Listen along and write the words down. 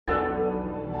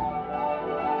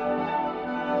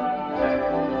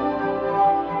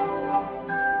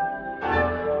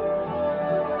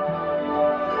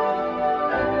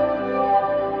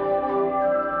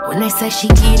They say she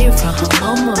get it from her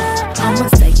mama. I'ma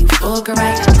say you fuck her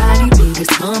right. Body big as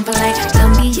humble like. Tell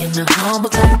me in the humble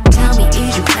club. Tell me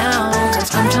is you down?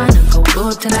 Cause I'm trying to go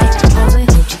up tonight. Holding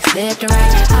hoochies left and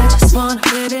right. I just wanna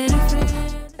put it in.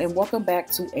 And welcome back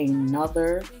to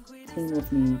another Clean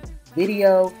With Me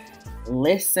video.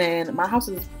 Listen, my house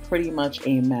is pretty much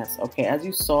a mess, okay? As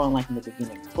you saw in the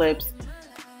beginning clips,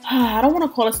 I don't want to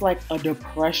call this like a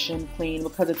depression clean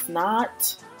because it's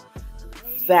not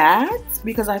that,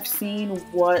 because I've seen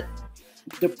what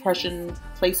depression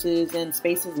places and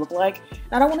spaces look like.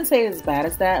 And I don't want to say as bad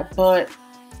as that, but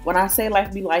when I say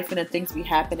life be life and things be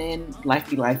happening, life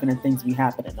be life and things be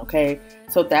happening, okay?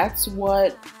 So that's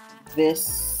what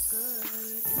this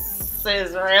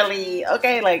is really,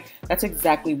 okay? Like, that's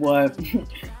exactly what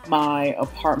my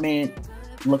apartment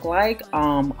looked like.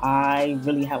 I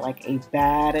really had like a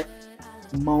bad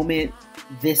moment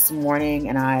this morning,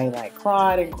 and I like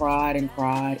cried and cried and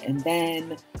cried, and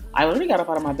then I literally got up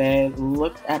out of my bed,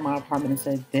 looked at my apartment and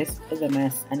said, this is a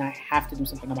mess and I have to do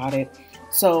something about it.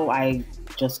 So I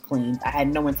just cleaned. I had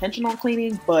no intention on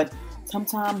cleaning, but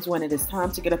sometimes when it is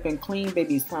time to get up and clean,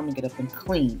 baby, it's time to get up and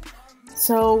clean.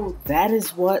 So that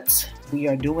is what we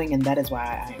are doing, and that is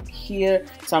why I am here.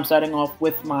 So I'm starting off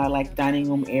with my like dining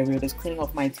room area, just cleaning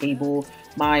off my table.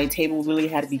 My table really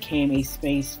had became a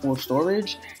space for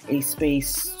storage, a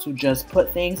space to just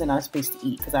put things, and not a space to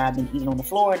eat, because I've been eating on the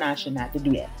floor and I shouldn't have to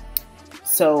do that.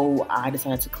 So I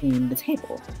decided to clean the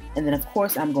table. And then of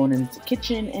course I'm going into the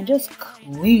kitchen and just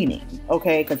cleaning,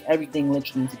 okay? Because everything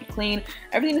literally needs to be clean.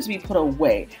 Everything needs to be put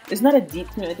away. It's not a deep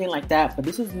clean or anything like that, but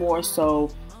this is more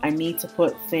so I need to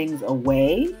put things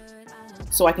away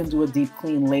so I can do a deep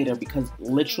clean later, because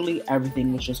literally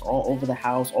everything was just all over the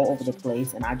house, all over the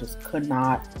place, and I just could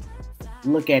not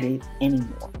look at it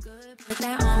anymore.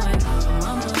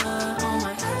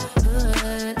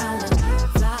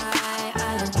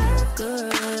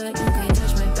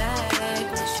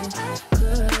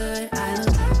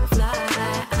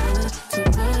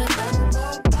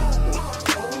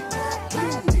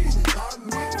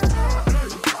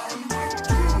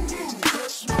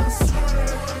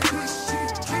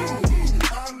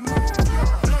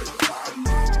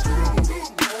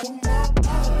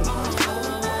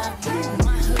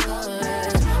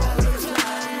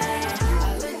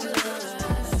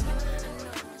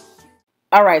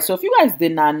 All right, so if you guys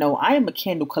did not know, I am a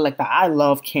candle collector. I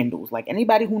love candles. Like,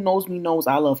 anybody who knows me knows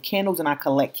I love candles and I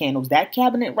collect candles. That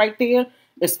cabinet right there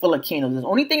is full of candles. The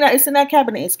only thing that is in that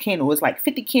cabinet is candles. It's like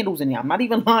 50 candles in there. I'm not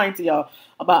even lying to y'all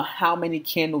about how many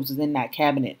candles is in that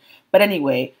cabinet. But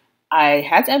anyway, I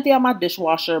had to empty out my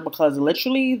dishwasher because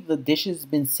literally the dish has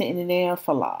been sitting in there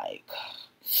for like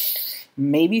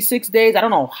maybe 6 days. I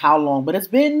don't know how long, but it's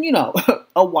been, you know,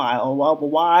 a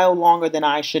while longer than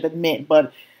I should admit.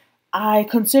 But I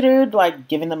considered like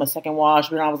giving them a second wash,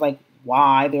 but I was like,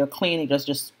 why? They're clean. They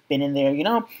just been in there, you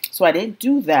know? So I didn't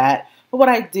do that. But what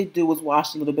I did do was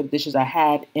wash a little bit of dishes I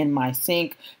had in my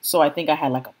sink. So I think I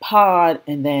had like a pot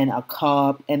and then a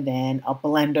cup and then a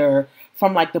blender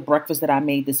from like the breakfast that I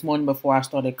made this morning before I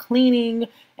started cleaning.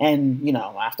 And, you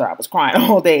know, after I was crying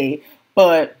all day.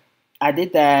 But I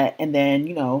did that and then,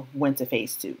 you know, went to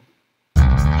phase 2.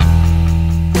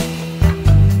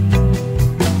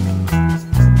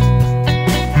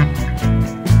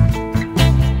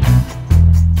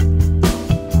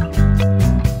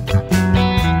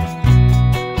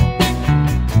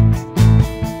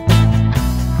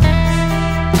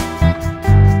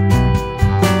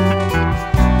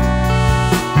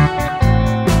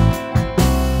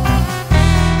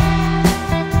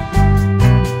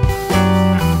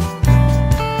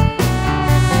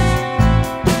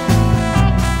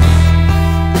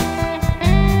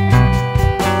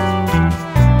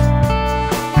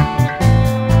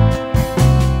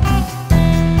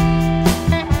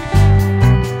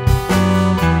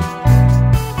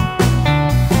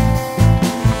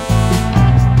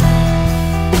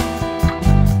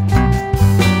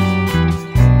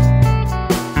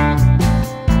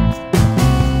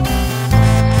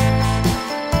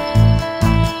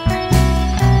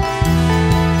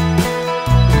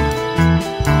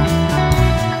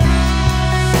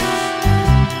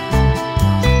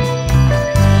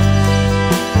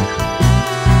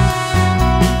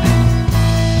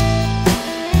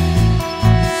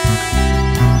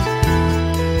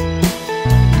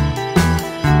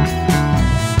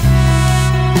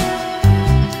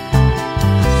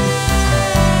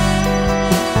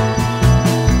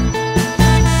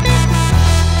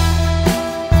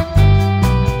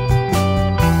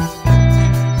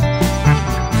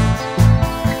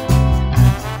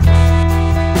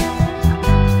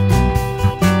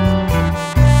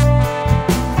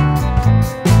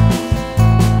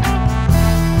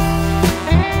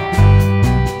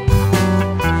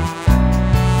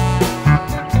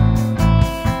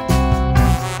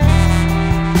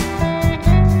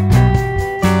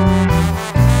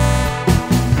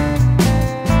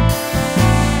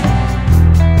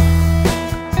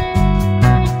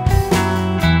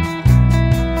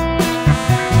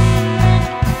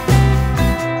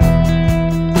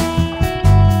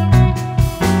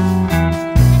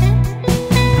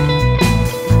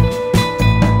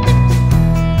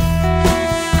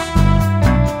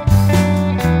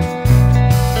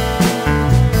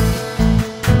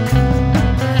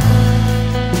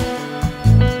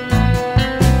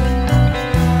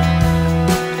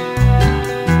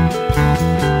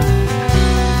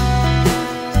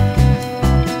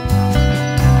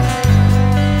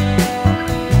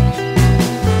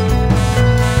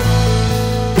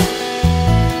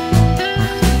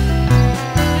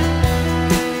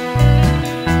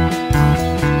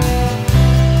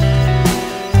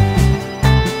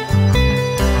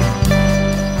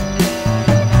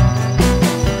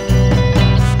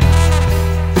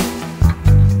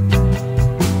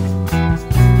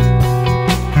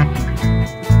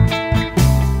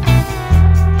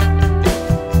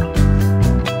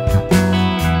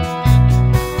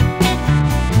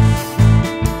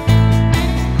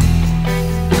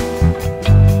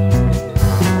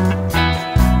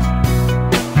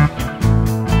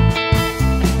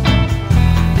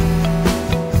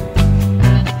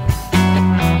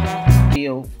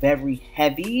 Very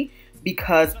heavy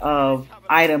because of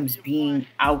items being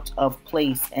out of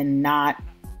place and not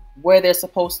where they're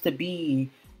supposed to be,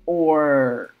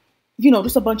 or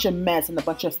just a bunch of mess and a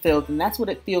bunch of filth. And that's what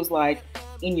it feels like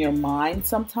in your mind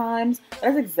sometimes.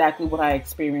 That's exactly what I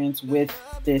experienced with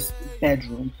this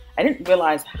bedroom. I didn't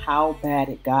realize how bad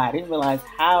it got. I didn't realize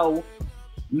how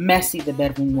messy the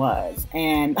bedroom was,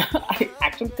 and I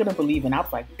actually couldn't believe it. And I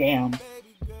was like, damn,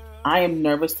 I am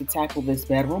nervous to tackle this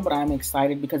bedroom, but I'm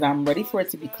excited because I'm ready for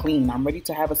it to be clean. I'm ready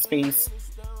to have a space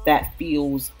that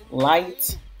feels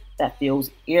light, that feels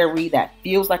airy, that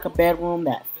feels like a bedroom,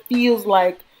 that feels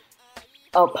like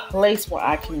a place where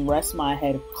I can rest my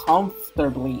head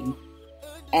comfortably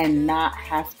and not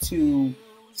have to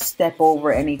step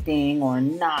over anything, or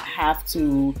not have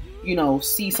to,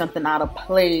 see something out of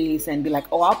place and be like,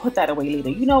 oh, I'll put that away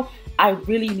later. I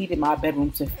really needed my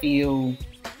bedroom to feel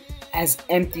as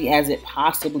empty as it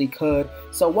possibly could.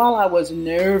 So while I was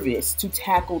nervous to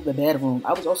tackle the bedroom,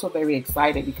 I was also very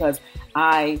excited because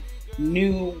I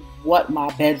knew what my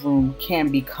bedroom can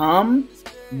become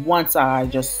once I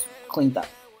just cleaned up.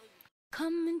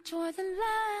 Come enjoy the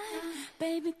life,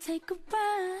 baby, take a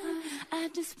ride. I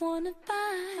just wanna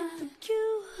vibe with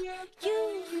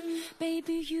you,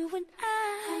 baby, you and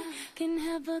I can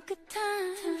have a good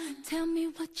time. Tell me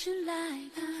what you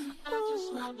like.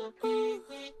 Ooh.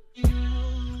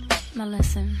 Now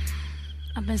listen,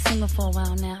 I've been single for a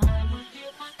while now,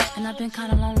 and I've been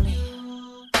kind of lonely,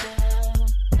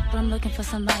 but I'm looking for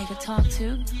somebody to talk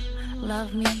to,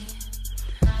 love me,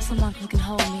 someone who can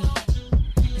hold me.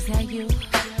 Is that you?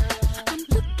 I'm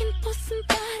looking for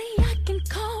somebody I can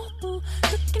call boo,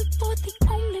 looking for the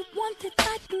only one that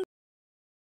I can.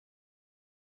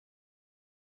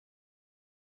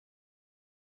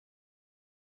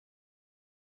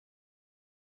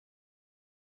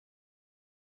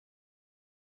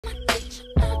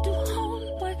 I'll do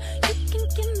homework, you can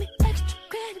give me extra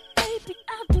credit, baby,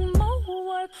 I'll do more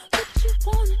work. What you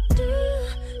wanna do,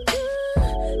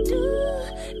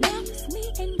 now it's me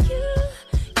and you.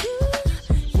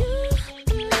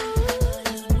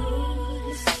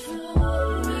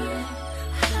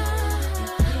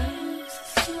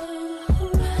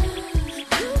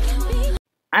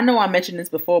 I know I mentioned this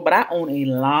before, but I own a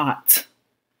lot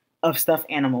of stuffed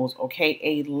animals, okay?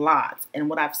 A lot. And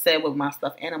what I've said with my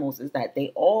stuffed animals is that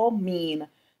they all mean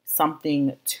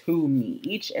something to me.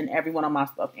 Each and every one of my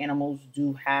stuffed animals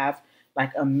do have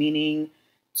like a meaning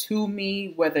to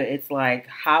me, whether it's like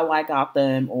how I got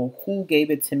them or who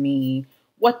gave it to me,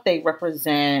 what they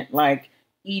represent. Like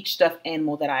each stuffed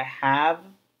animal that I have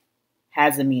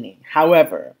has a meaning.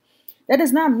 However, that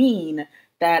does not mean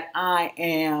that I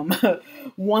am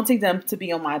wanting them to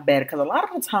be on my bed, because a lot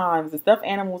of the times the stuffed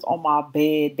animals on my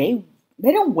bed, they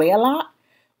don't weigh a lot,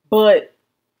 but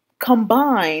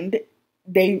combined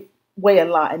they weigh a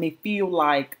lot and they feel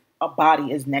like a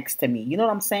body is next to me. You know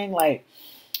what I'm saying? Like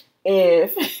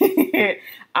if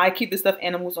I keep the stuffed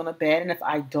animals on the bed and if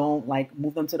I don't like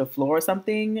move them to the floor or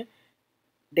something,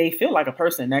 they feel like a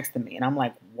person next to me. And I'm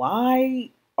like,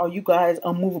 why are you guys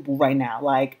unmovable right now?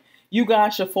 Like, you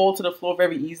guys should fall to the floor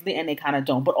very easily, and they kind of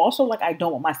don't. But also, like, I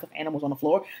don't want my stuffed animals on the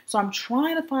floor. So I'm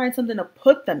trying to find something to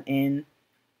put them in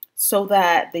so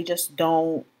that they just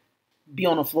don't be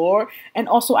on the floor. And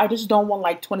also, I just don't want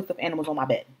like 20 stuffed animals on my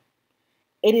bed.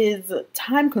 It is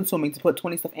time consuming to put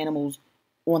 20 stuffed animals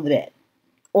on the bed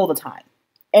all the time,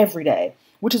 every day,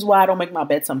 which is why I don't make my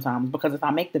bed sometimes, because if I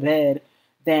make the bed,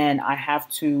 then I have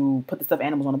to put the stuffed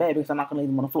animals on the bed because I'm not going to leave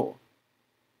them on the floor.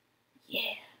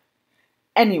 Yeah.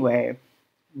 Anyway,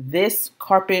 this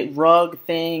carpet rug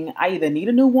thing, I either need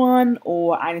a new one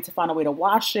or I need to find a way to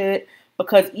wash it,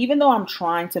 because even though I'm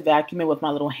trying to vacuum it with my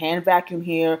little hand vacuum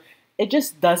here, it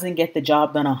just doesn't get the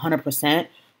job done 100%.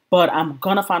 But I'm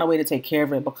going to find a way to take care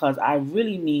of it because I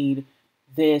really need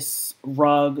this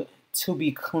rug to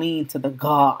be clean to the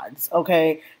gods,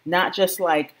 okay? Not just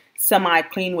like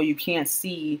semi-clean where you can't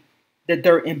see the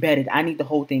dirt embedded. I need the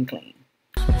whole thing clean.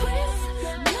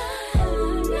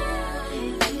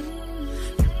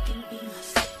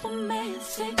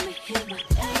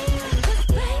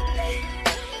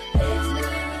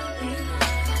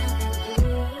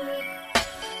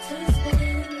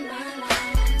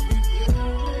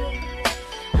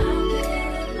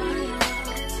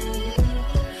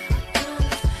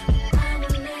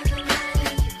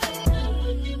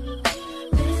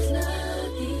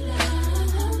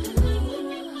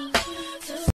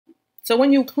 So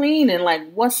when you clean, and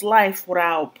like, what's life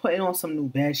without putting on some new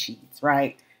bed sheets,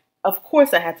 right? Of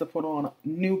course I had to put on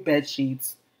new bed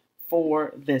sheets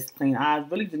for this clean. I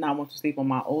really did not want to sleep on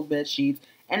my old bed sheets.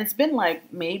 And it's been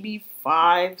like maybe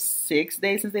 5-6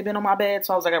 days since they've been on my bed.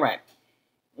 So I was like, all right,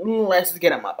 let's get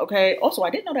them up, okay? Also,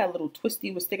 I didn't know that little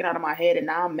twisty was sticking out of my head, and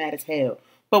now I'm mad as hell.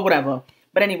 But whatever.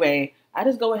 But anyway, I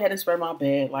just go ahead and spread my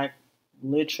bed. Like,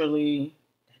 literally,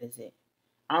 that is it.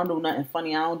 I don't do nothing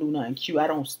funny. I don't do nothing cute. I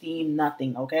don't steam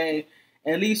nothing, okay?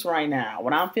 At least right now.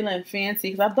 When I'm feeling fancy,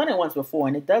 because I've done it once before,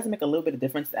 and it does make a little bit of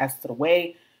difference as to the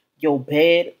way your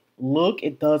bed look.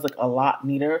 It does look a lot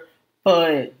neater.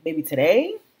 But maybe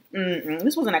today,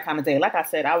 this wasn't that kind of day. Like I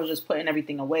said, I was just putting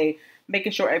everything away,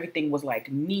 making sure everything was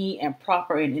like neat and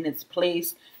proper and in its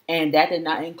place. And that did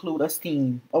not include a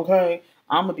steam, okay?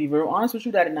 I'm going to be real honest with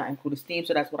you. That did not include a steam,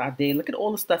 so that's what I did. Look at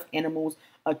all the stuffed animals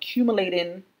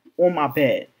accumulating on my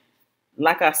bed.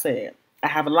 Like I said, I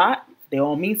have a lot. They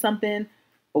all mean something.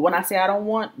 But when I say I don't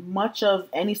want much of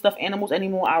any stuffed animals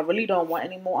anymore, I really don't want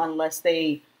any more unless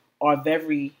they are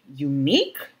very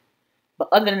unique. But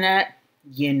other than that,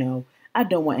 you know, I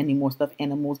don't want any more stuffed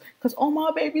animals because all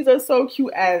my babies are so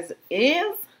cute as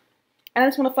is. And I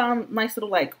just want to find a nice little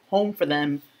like home for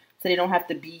them so they don't have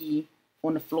to be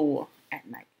on the floor at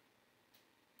night.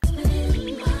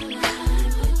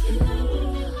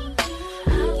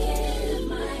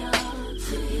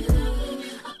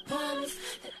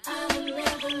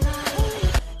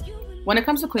 When it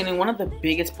comes to cleaning, one of the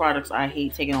biggest products I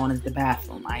hate taking on is the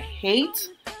bathroom. I hate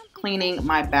cleaning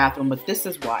my bathroom, but this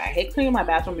is why. I hate cleaning my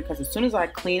bathroom because as soon as I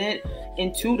clean it,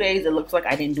 in 2 days, it looks like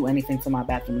I didn't do anything to my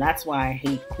bathroom. That's why I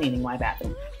hate cleaning my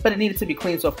bathroom. But it needed to be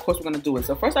clean, so of course we're going to do it.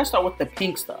 So first I start with the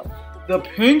pink stuff. The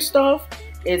pink stuff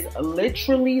is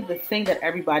literally the thing that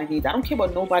everybody needs. I don't care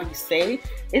what nobody say.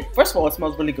 First of all, it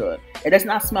smells really good. It does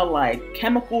not smell like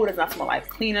chemical. It does not smell like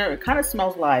cleaner. It kind of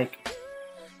smells like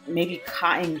maybe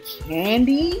cotton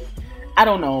candy. I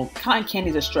don't know. Cotton candy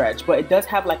is a stretch, but it does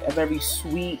have like a very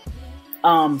sweet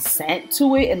scent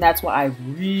to it, and that's why I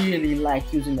really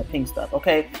like using the pink stuff.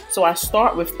 Okay, so I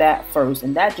start with that first,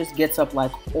 and that just gets up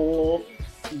like all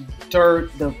the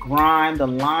dirt, the grime, the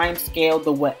lime scale,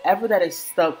 the whatever that is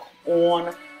stuck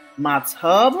on my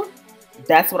tub.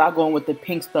 That's what I go in with the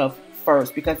pink stuff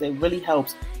first because it really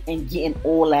helps in getting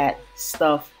all that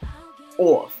stuff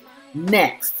off.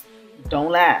 Next,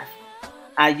 don't laugh,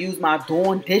 I use my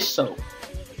Dawn dish soap.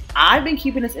 I've been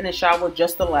keeping this in the shower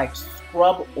just to like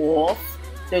scrub off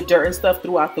the dirt and stuff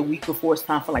throughout the week before it's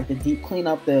time for like the deep clean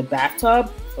up the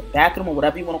bathtub, the bathroom, or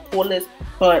whatever you want to call this.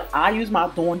 But I use my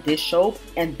Dawn dish soap,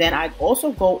 and then I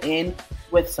also go in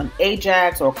with some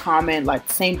Ajax or Common, like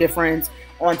same difference,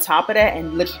 on top of that,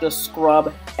 and literally just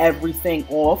scrub everything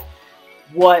off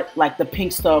what like the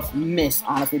pink stuff miss,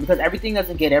 honestly, because everything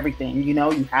doesn't get everything, you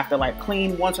know. You have to like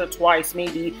clean once or twice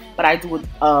maybe, but I do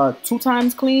it 2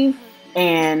 times clean.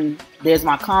 And there's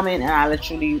my Common, and I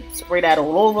literally spray that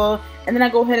all over, and then I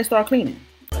go ahead and start cleaning.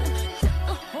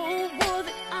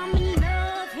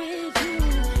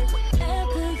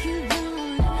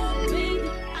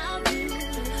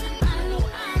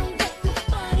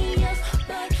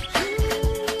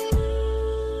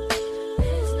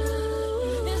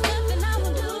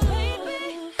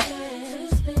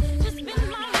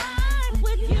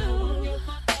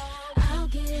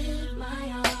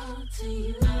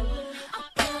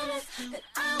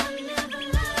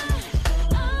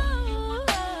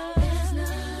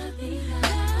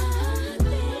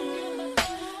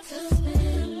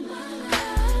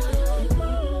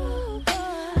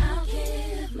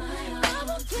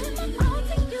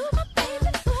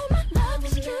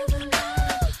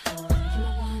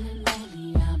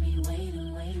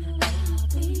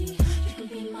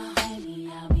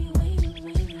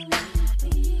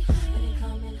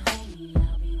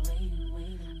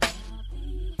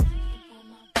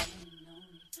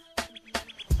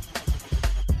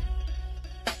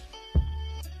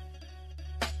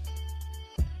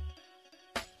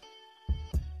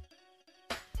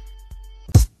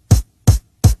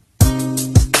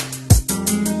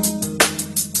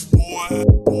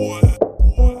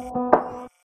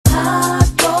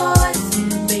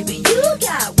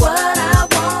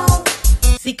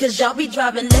 Cause y'all be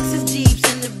driving Lexus Jeeps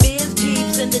and the Benz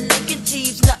Jeeps and the Lincoln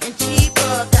Jeeps, nothing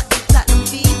cheaper, got the platinum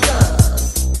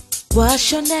visas.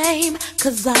 What's your name?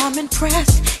 Cause I'm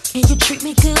impressed. Can you treat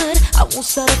me good? I won't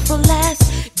settle for less.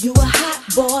 You a hot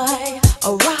boy,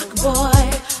 a rock boy,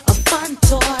 a fun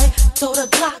toy, total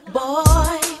Glock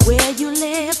boy. Where you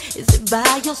live? Is it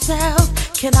by yourself?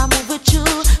 Can I move with you?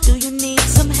 Do you need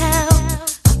some help?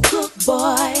 A cook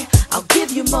boy, I'll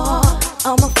give you more.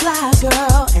 I'm a fly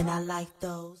girl and I like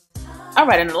those.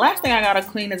 Alright, and the last thing I gotta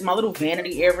clean is my little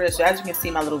vanity area. So as you can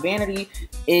see, my little vanity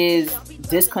is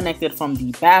disconnected from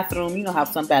the bathroom. You know how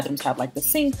some bathrooms have like the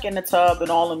sink and the tub and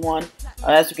all in one.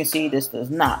 As you can see, this does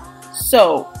not.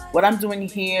 So what I'm doing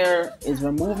here is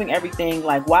removing everything.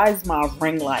 Like, why is my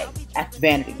ring light at the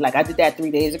vanity? Like, I did that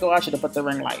 3 days ago. I should have put the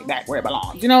ring light back where it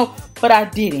belongs, you know? But I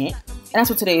didn't. And that's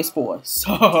what today is for.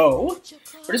 So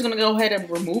we're just going to go ahead and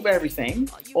remove everything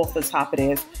off the top of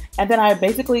this. And then I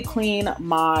basically clean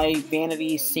my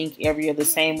vanity sink area the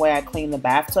same way I clean the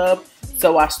bathtub.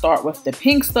 So I start with the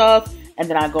pink stuff, and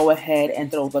then I go ahead and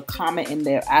throw the comment in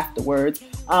there afterwards.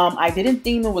 I didn't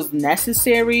think it was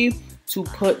necessary to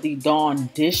put the Dawn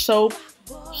dish soap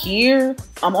here,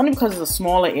 only because it's a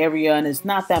smaller area and it's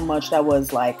not that much that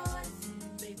was like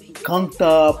gunked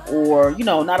up, or you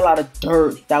know, not a lot of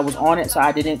dirt that was on it, so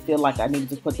I didn't feel like I needed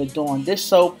to put the Dawn dish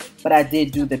soap. But I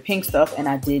did do the pink stuff, and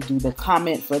I did do the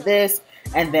comment for this.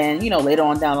 And then, you know, later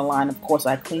on down the line, of course,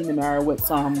 I cleaned the mirror with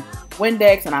some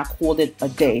Windex and I called it a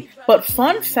day. But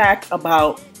fun fact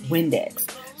about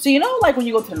Windex. So, you know, like when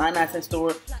you go to the 99-cent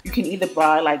store, you can either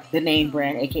buy like the name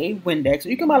brand, aka Windex, or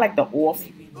you can buy like the off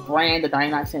brand, the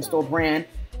 99-cent store brand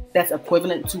that's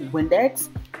equivalent to Windex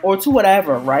or to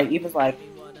whatever, right? Even like,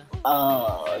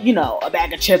 you know, a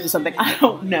bag of chips or something. I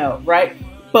don't know, right?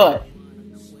 But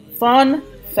fun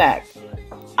fact,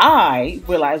 I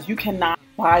realized you cannot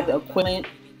buy the equivalent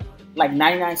like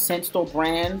 99-cent store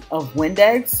brand of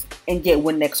Windex and get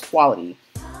Windex quality.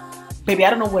 Baby, I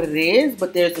don't know what it is,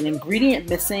 but there's an ingredient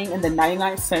missing in the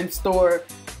 99-cent store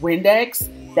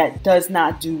Windex that does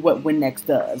not do what Windex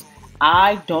does.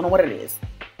 I don't know what it is,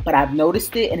 but I've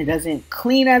noticed it, and it doesn't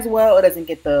clean as well. It doesn't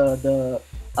get the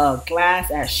glass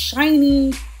as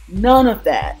shiny. None of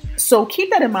that. So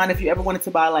keep that in mind if you ever wanted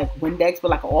to buy like Windex,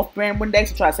 but like an off-brand Windex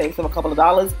to try to save yourself a couple of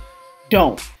dollars.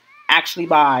 Don't actually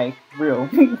buy real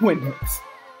Windex.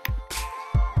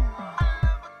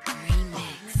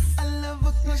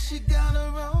 She got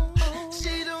her own.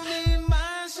 She don't need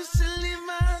mine, she should leave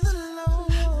mine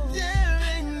alone. There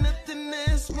ain't nothing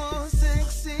that's more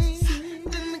sexy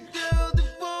than the girl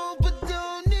that won't but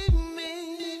don't need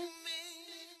me.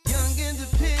 Young,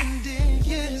 independent,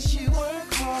 yeah, she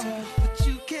work hard, but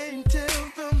you can't tell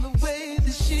from the way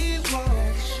that she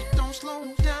walks. She don't slow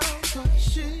down, but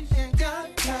she ain't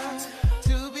got time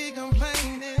to be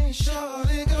complaining.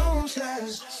 Surely gon'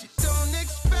 slash. She don't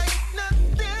expect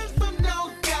nothing from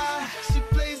no guy. She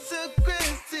plays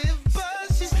aggressive,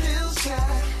 but she's still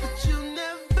shy. But you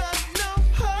never know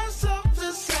her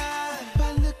softer side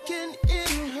by looking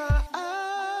in her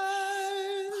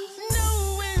eyes.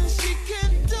 Knowing she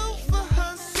can do for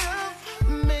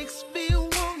herself makes me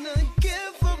wanna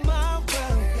give her my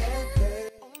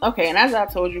wealth. Okay, and as I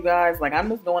told you guys, like I'm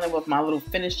just going in with my little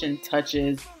finishing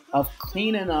touches of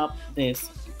cleaning up this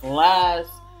glass.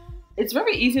 It's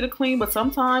very easy to clean, but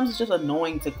sometimes it's just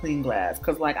annoying to clean glass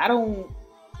because like I don't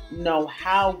know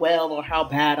how well or how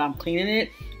bad I'm cleaning it,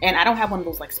 and I don't have one of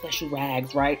those like special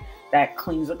rags, right, that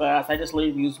cleans the glass. I just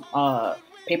literally use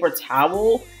paper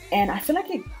towel, and I feel like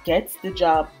it gets the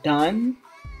job done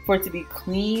for it to be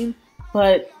clean,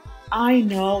 but I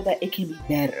know that it can be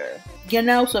better, you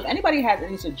know? So if anybody has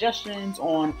any suggestions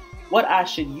on what I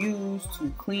should use to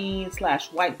clean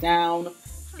 / wipe down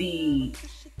the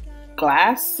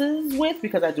glasses with,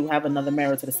 because I do have another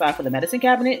mirror to the side for the medicine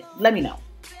cabinet, let me know,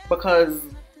 because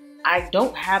I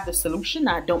don't have the solution,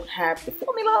 I don't have the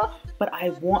formula, but I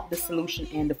want the solution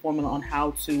and the formula on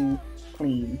how to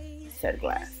clean said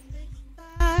glass.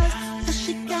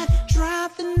 She got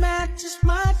drive that matches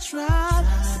my drive.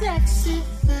 Sexy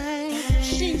thing,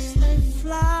 she stay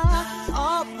fly.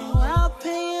 All while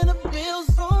paying the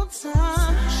bills on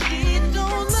time. She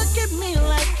don't look at me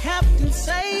like Captain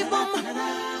Save 'em.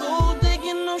 Golden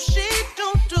she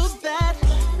don't do that.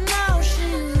 Now she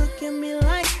look at me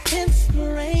like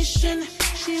inspiration.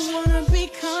 She wanna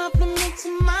be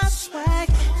complimenting my swag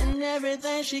and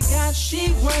everything she got.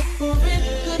 She worked for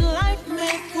it, good life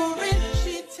made for it.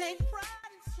 She take pride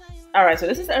in saying. All right, so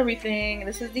this is everything.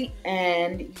 This is the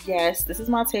end. Yes, this is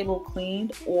my table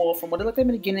cleaned, or from what it looked like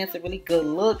in the beginning, it's a really good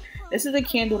look. This is the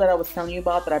candle that I was telling you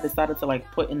about that I decided to like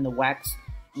put in the wax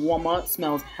warmer. It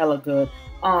smells hella good.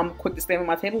 Quick disclaimer,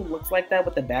 my table looks like that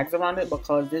with the bags around it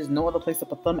because there's no other place to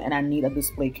put them and I need a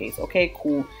display case. Okay,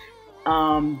 cool.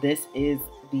 This is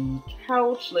the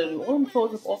couch. Literally all my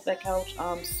clothes are off that couch.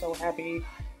 I'm so happy.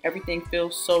 Everything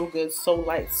feels so good, so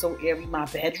light, so airy. My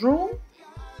bedroom,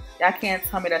 y'all can't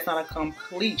tell me that's not a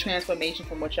complete transformation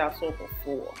from what y'all saw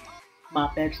before.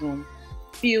 My bedroom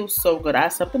feels so good. I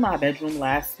slept in my bedroom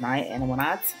last night, and when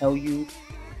I tell you,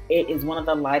 it is one of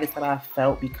the lightest that I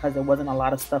felt because there wasn't a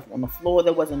lot of stuff on the floor.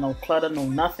 There wasn't no clutter, no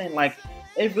nothing. Like,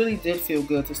 it really did feel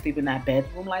good to sleep in that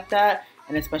bedroom like that,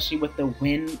 and especially with the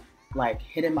wind like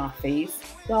hitting my face,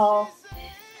 y'all.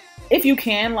 If you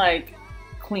can, like,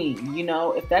 clean, you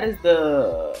know, if that is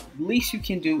the least you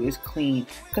can do is clean,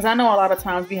 because I know a lot of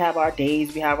times we have our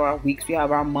days, we have our weeks, we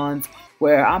have our months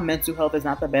where our mental health is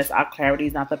not the best, our clarity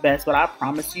is not the best, but I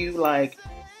promise you, like,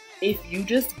 if you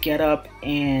just get up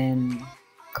and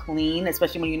clean,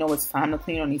 especially when you know it's time to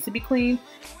clean or needs to be clean,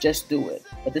 just do it.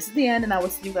 But this is the end, and I will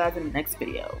see you guys in the next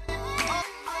video.